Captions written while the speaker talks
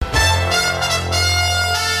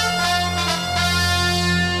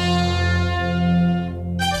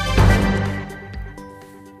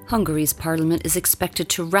Hungary's parliament is expected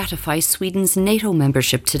to ratify Sweden's NATO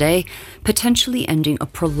membership today, potentially ending a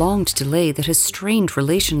prolonged delay that has strained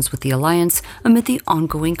relations with the alliance amid the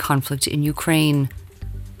ongoing conflict in Ukraine.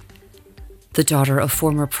 The daughter of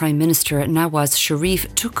former Prime Minister Nawaz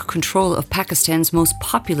Sharif took control of Pakistan's most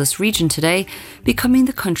populous region today, becoming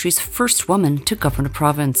the country's first woman to govern a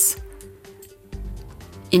province.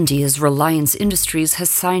 India's Reliance Industries has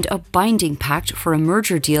signed a binding pact for a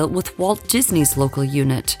merger deal with Walt Disney's local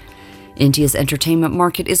unit. India's entertainment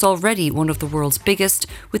market is already one of the world's biggest,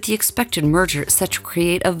 with the expected merger set to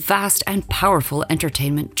create a vast and powerful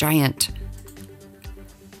entertainment giant.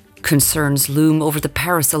 Concerns loom over the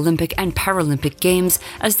Paris Olympic and Paralympic Games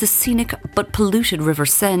as the scenic but polluted River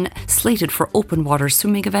Seine, slated for open water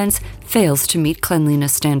swimming events, fails to meet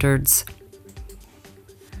cleanliness standards.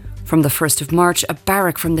 From the 1st of March, a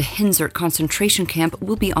barrack from the Hinzert concentration camp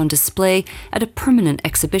will be on display at a permanent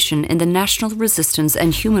exhibition in the National Resistance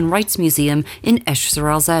and Human Rights Museum in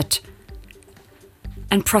Esch-sur-Alzette.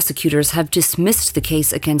 And prosecutors have dismissed the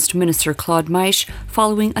case against Minister Claude Meisch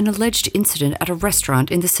following an alleged incident at a restaurant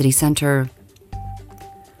in the city centre.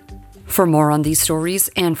 For more on these stories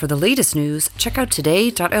and for the latest news, check out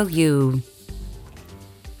today.lu.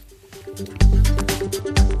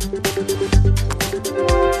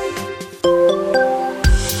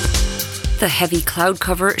 The heavy cloud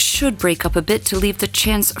cover should break up a bit to leave the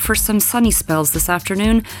chance for some sunny spells this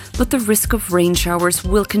afternoon, but the risk of rain showers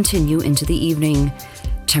will continue into the evening.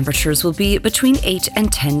 Temperatures will be between 8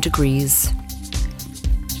 and 10 degrees.